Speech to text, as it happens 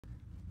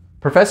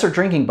Professor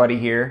Drinking Buddy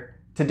here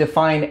to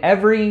define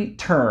every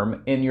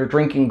term in your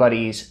Drinking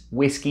Buddy's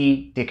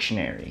Whiskey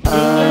Dictionary.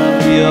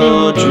 I'm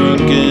your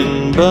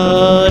drinking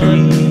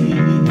buddy.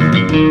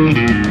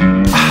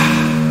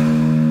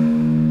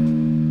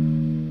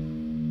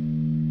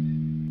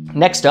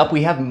 Next up,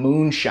 we have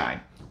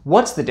moonshine.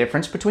 What's the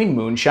difference between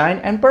moonshine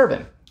and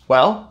bourbon?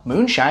 Well,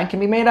 moonshine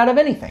can be made out of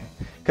anything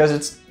because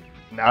it's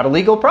not a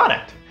legal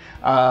product.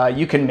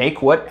 You can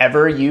make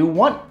whatever you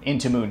want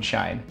into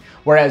moonshine,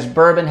 whereas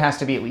bourbon has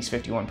to be at least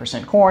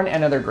 51% corn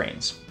and other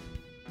grains.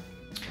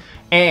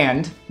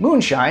 And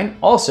moonshine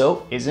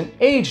also isn't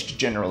aged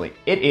generally.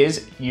 It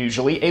is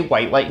usually a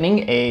White Lightning,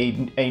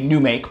 a new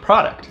make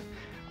product.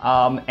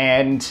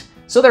 And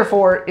so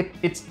therefore,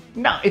 it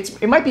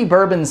might be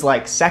bourbon's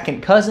like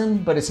second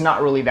cousin, but it's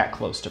not really that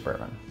close to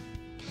bourbon.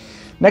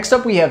 Next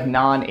up, we have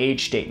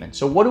non-age statement.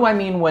 So what do I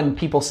mean when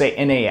people say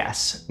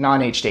NAS,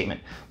 non-age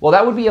statement? Well,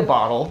 that would be a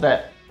bottle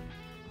that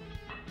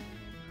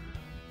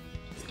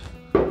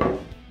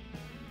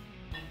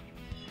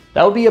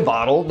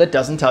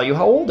doesn't tell you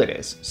how old it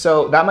is.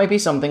 So that might be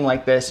something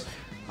like this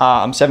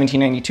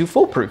 1792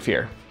 foolproof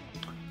here.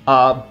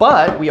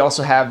 But we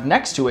also have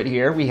next to it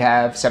here, we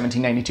have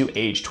 1792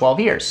 age 12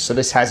 years. So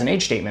this has an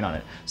age statement on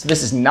it. So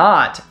this is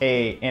not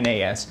a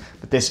NAS,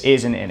 but this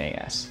is an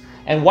NAS.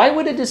 And why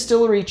would a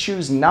distillery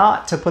choose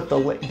not to put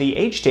the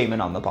age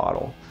statement on the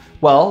bottle?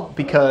 Well,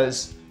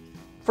 because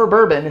for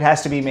bourbon, it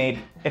has to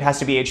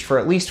be aged for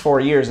at least 4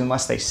 years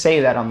unless they say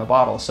that on the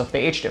bottle. So if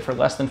they aged it for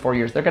less than 4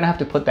 years, they're gonna have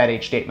to put that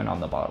age statement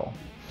on the bottle.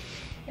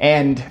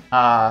 And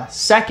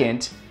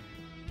second,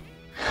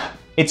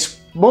 it's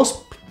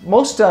most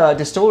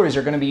distilleries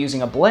are gonna be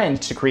using a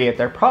blend to create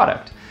their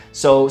product.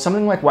 So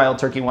something like Wild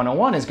Turkey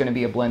 101 is gonna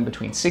be a blend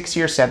between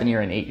 6-year, 7-year,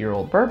 and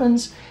 8-year-old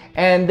bourbons,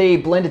 and they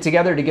blend it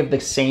together to give the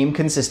same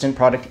consistent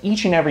product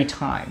each and every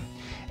time.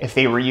 If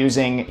they were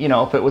using,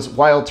 if it was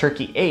Wild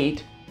Turkey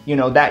 8,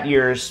 that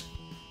year's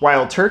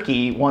Wild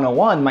Turkey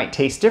 101 might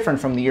taste different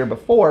from the year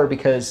before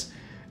because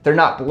they're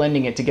not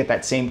blending it to get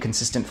that same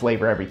consistent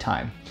flavor every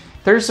time.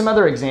 There's some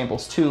other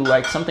examples too,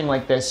 like something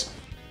like this.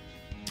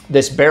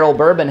 This barrel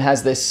bourbon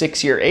has this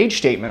 6-year age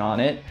statement on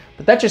it,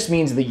 but that just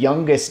means the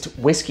youngest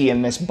whiskey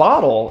in this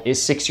bottle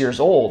is 6 years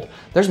old.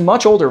 There's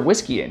much older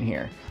whiskey in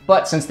here,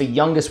 but since the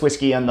youngest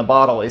whiskey in the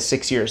bottle is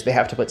 6 years, they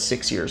have to put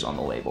 6 years on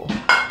the label.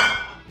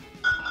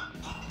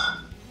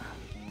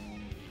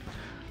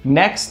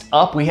 Next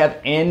up, we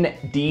have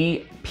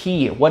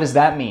NDP. What does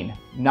that mean?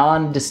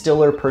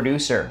 Non-distiller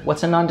producer.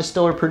 What's a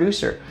non-distiller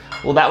producer?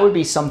 Well, that would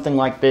be something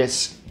like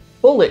this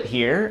bullet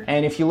here,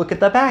 and if you look at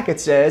the back, it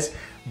says,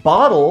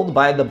 bottled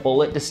by the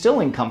Bullet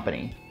Distilling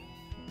Company.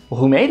 Well,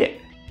 who made it?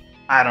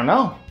 I don't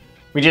know.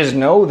 We just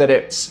know that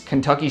it's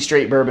Kentucky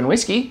straight bourbon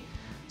whiskey.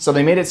 So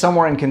they made it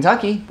somewhere in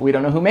Kentucky, but we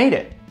don't know who made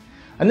it.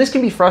 And this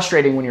can be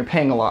frustrating when you're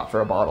paying a lot for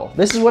a bottle.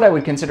 This is what I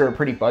would consider a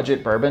pretty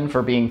budget bourbon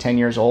for being 10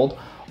 years old.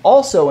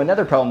 Also,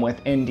 another problem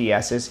with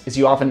NDSs is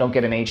you often don't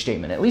get an age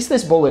statement. At least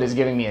this bullet is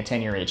giving me a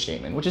 10-year age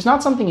statement, which is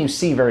not something you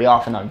see very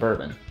often on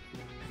bourbon.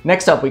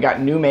 Next up, we got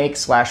new make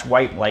 /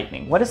 White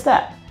Lightning. What is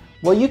that?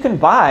 Well, you can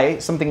buy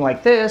something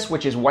like this,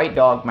 which is White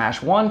Dog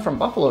Mash 1 from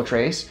Buffalo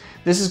Trace.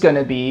 This is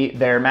gonna be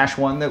their Mash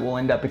 1 that will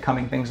end up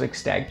becoming things like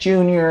Stag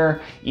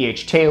Jr.,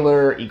 E.H.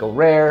 Taylor, Eagle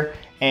Rare,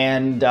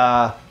 and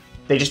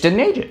they just didn't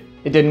age it.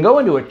 It didn't go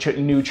into a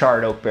new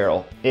charred oak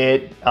barrel.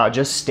 It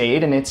just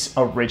stayed in its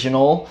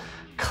original,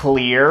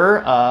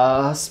 clear,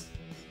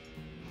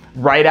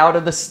 right out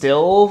of the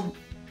still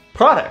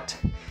product.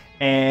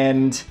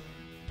 And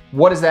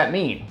what does that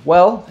mean?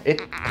 Well,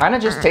 it kind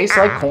of just tastes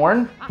like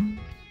corn.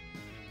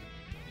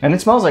 And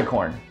it smells like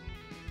corn.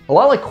 A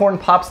lot like Corn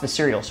Pops the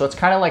cereal, so it's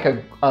kind of like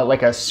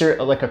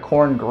a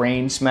corn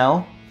grain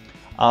smell.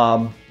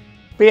 But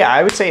yeah,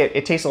 I would say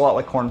it tastes a lot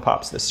like Corn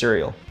Pops the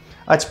cereal.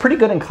 It's pretty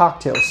good in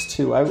cocktails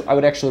too. I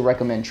would actually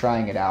recommend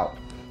trying it out.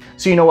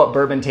 So you know what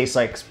bourbon tastes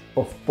like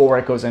before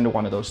it goes into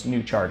one of those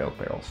new charred oak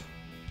barrels.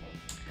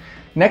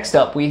 Next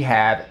up, we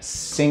have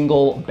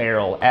single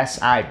barrel,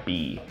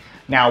 SIB.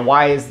 Now,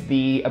 why is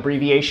the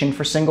abbreviation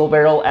for single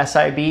barrel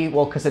SIB?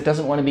 Well, because it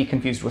doesn't want to be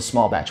confused with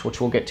small batch, which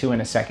we'll get to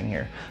in a second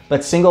here.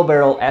 But single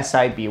barrel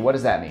SIB, what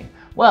does that mean?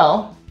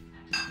 Well,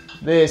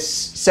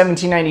 this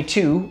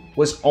 1792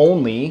 was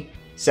only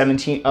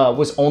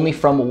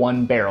from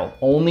one barrel.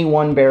 Only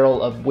one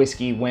barrel of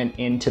whiskey went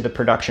into the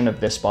production of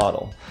this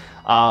bottle.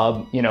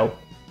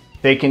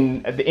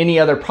 Any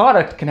other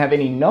product can have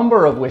any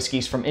number of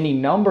whiskeys from any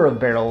number of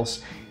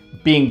barrels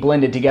being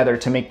blended together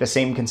to make the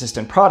same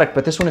consistent product,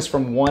 but this one is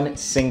from one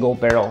single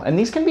barrel. And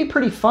these can be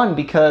pretty fun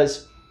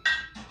because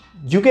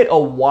you get a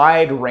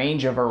wide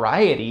range of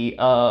variety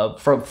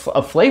of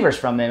flavors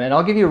from them. And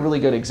I'll give you a really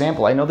good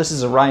example. I know this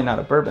is a rye, not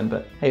a bourbon,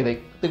 but hey,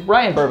 the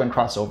rye and bourbon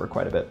cross over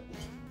quite a bit.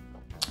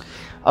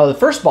 The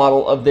first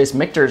bottle of this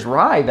Michter's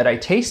Rye that I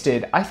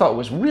tasted, I thought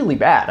was really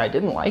bad. I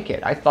didn't like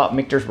it. I thought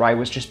Michter's Rye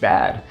was just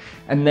bad.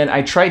 And then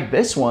I tried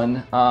this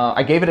one,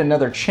 I gave it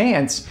another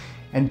chance,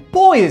 and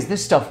boy, is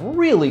this stuff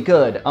really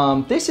good.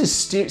 This is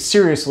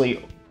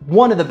seriously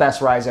one of the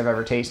best ryes I've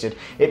ever tasted.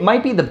 It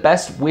might be the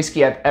best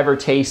whiskey I've ever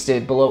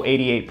tasted below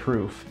 88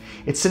 proof.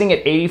 It's sitting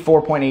at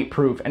 84.8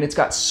 proof, and it's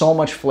got so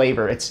much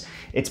flavor. It's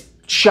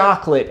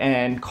chocolate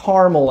and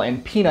caramel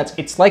and peanuts.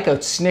 It's like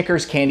a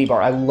Snickers candy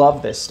bar. I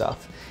love this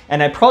stuff.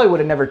 And I probably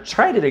would have never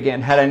tried it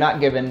again had I not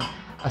given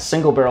a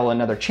single barrel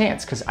another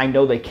chance, because I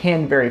know they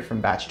can vary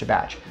from batch to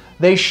batch.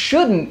 They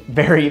shouldn't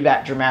vary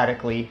that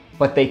dramatically,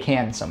 but they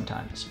can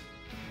sometimes.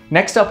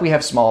 Next up, we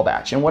have small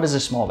batch. And what does a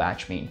small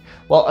batch mean?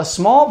 Well, a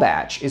small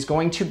batch is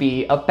going to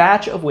be a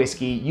batch of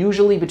whiskey,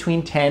 usually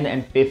between 10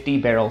 and 50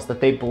 barrels, that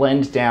they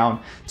blend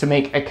down to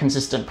make a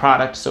consistent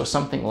product. So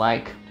something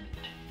like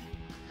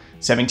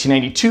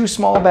 1792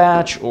 small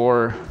batch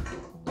or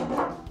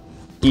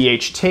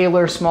E.H.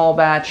 Taylor small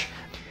batch.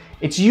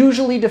 It's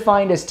usually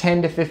defined as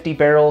 10 to 50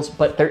 barrels,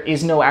 but there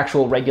is no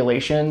actual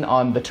regulation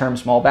on the term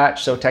small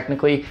batch, so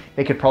technically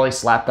they could probably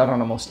slap that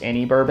on almost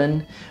any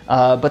bourbon.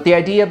 But the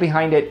idea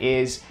behind it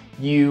is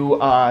you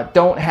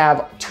don't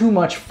have too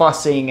much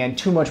fussing and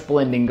too much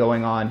blending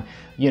going on.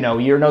 You know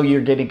you're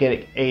going to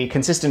get a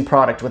consistent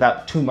product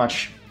without too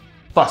much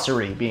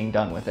fussery being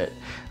done with it.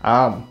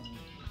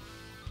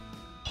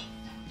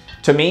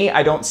 To me,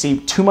 I don't see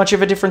too much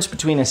of a difference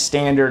between a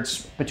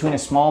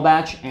small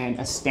batch and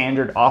a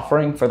standard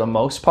offering for the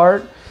most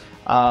part.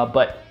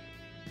 But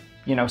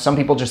you know, some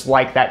people just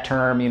like that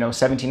term. You know,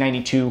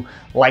 1792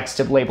 likes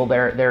to label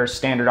their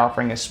standard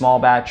offering as small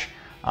batch.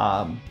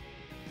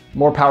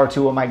 More power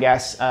to them, I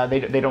guess.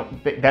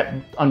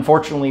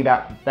 Unfortunately,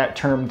 that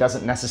term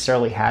doesn't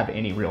necessarily have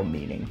any real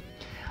meaning.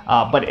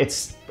 But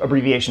its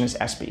abbreviation is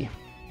SB.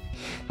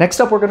 Next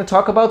up, we're going to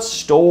talk about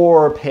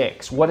store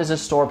picks. What is a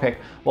store pick?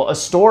 Well, a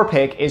store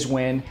pick is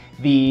when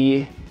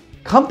the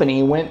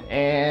company went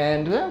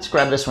and, let's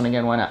grab this one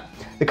again, why not?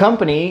 The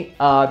company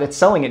that's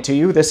selling it to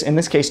you, in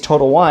this case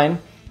Total Wine,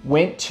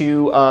 went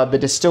to the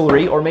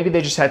distillery, or maybe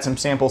they just had some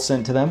samples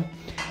sent to them,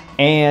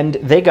 and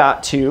they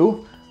got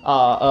to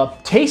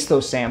taste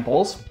those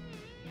samples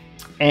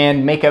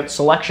and make a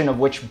selection of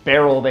which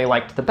barrel they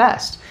liked the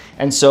best.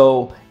 And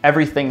so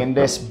everything in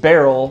this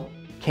barrel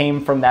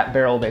came from that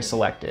barrel they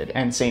selected,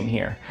 and same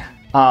here.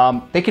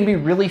 They can be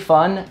really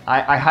fun.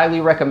 I highly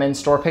recommend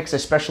store picks,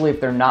 especially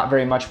if they're not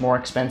very much more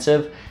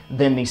expensive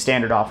than the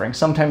standard offering.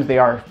 Sometimes they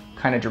are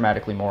kind of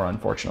dramatically more,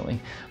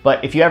 unfortunately.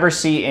 But if you ever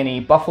see any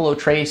Buffalo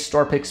Trace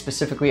store picks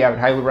specifically, I would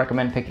highly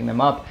recommend picking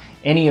them up.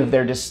 Any of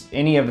their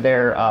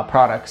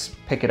products,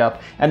 pick it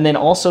up. And then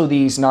also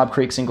these Knob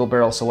Creek single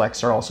barrel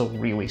selects are also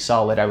really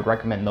solid. I would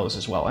recommend those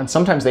as well. And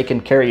sometimes they can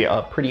carry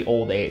a pretty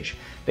old age.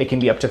 They can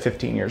be up to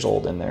 15 years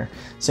old in their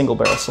single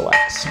barrel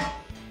selects.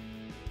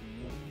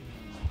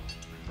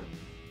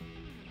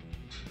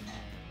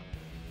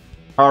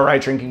 All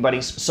right, drinking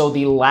buddies. So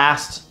the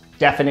last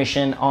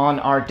definition on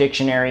our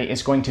dictionary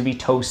is going to be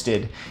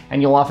toasted.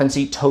 And you'll often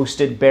see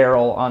toasted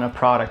barrel on a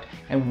product.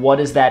 And what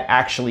does that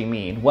actually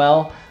mean?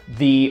 Well,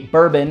 the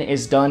bourbon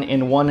is done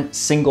in one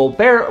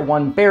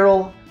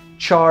barrel,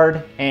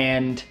 charred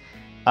and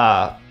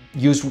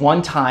used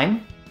one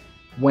time.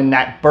 When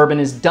that bourbon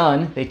is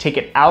done, they take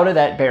it out of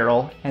that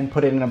barrel and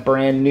put it in a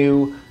brand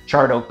new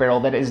charred oak barrel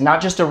that is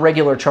not just a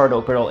regular charred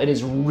oak barrel, it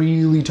is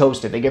really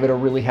toasted. They give it a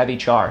really heavy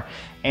char.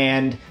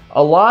 And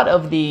a lot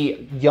of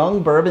the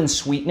young bourbon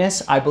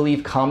sweetness, I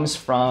believe, comes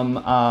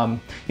from,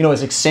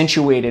 is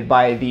accentuated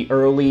by the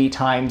early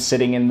time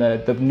sitting in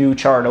the new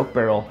charred oak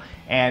barrel.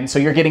 And so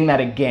you're getting that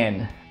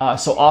again.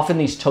 So often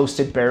these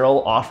toasted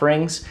barrel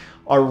offerings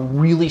are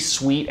really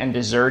sweet and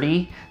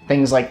desserty.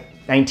 Things like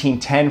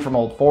 1910 from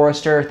Old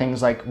Forester,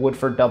 things like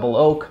Woodford Double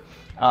Oak,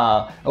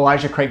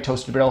 Elijah Craig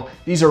Toasted Barrel.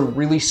 These are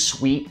really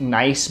sweet,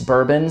 nice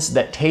bourbons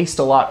that taste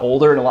a lot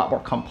older and a lot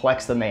more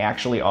complex than they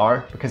actually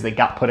are because they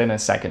got put in a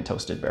second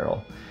toasted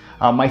barrel.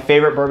 My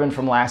favorite bourbon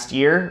from last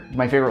year,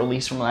 my favorite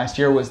release from last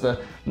year was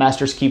the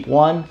Master's Keep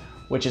 1,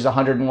 which is a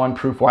 101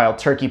 proof wild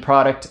turkey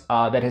product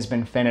that has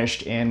been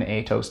finished in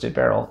a toasted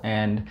barrel,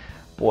 and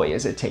boy,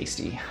 is it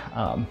tasty.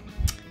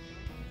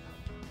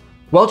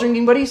 Well,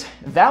 drinking buddies,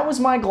 that was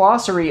my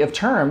glossary of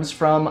terms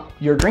from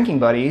your Drinking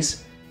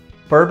Buddies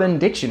Bourbon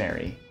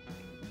Dictionary.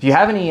 If you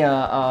have any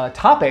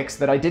topics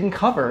that I didn't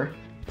cover,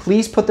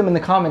 please put them in the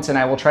comments and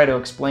I will try to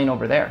explain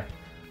over there.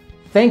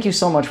 Thank you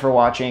so much for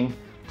watching.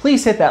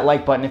 Please hit that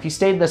like button. If you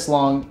stayed this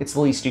long, it's the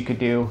least you could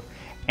do.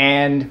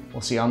 And we'll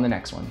see you on the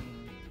next one.